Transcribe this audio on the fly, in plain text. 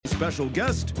special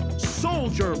guest,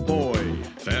 Soldier Boy.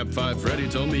 Fab Five Freddy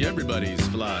told me everybody's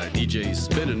fly. DJ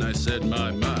spinning, I said,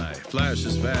 my. Flash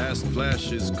is fast,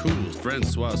 Flash is cool.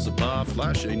 Francois Sapah,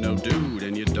 Flash ain't no dude,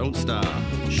 and you don't stop.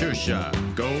 Sure shot,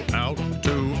 go out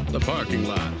to the parking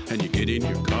lot. And you get in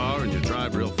your car and you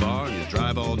drive real far, and you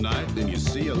drive all night, then you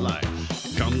see a light.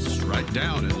 Comes right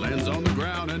down and lands on the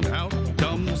ground, and out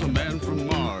comes a man from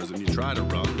Mars. And you try to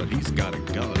run, but he's got a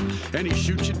gun, and he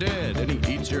shoots you dead, and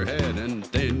he eats your head, and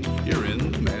then you're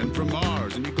in the Man from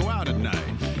Mars. And you go out at night,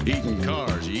 eating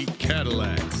cars, you eat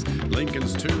Cadillacs,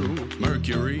 Lincolns too,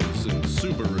 Mercuries and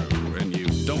Subaru, and you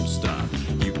don't stop,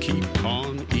 you keep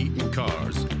on eating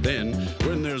cars. Then,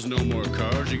 when there's no more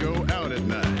cars, you go out at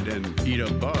night and eat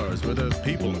up bars where the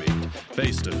people meet,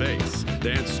 face to face,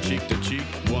 dance cheek to cheek,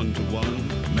 one to one,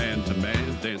 man to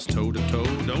man, dance toe to toe.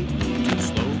 Don't move too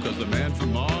slow, cause the man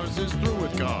from Mars is through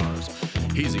with cars.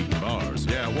 He's eating bars,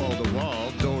 yeah, wall to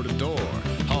wall, door to door,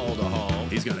 hall to hall,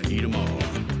 he's gonna eat them all.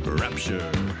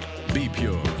 Rapture, be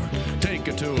pure, take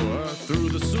a tour through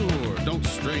the sewer, don't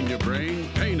strain your brain,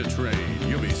 paint a train,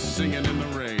 you'll be singing in the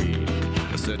rain.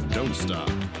 I said don't stop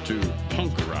to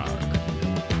punk rock.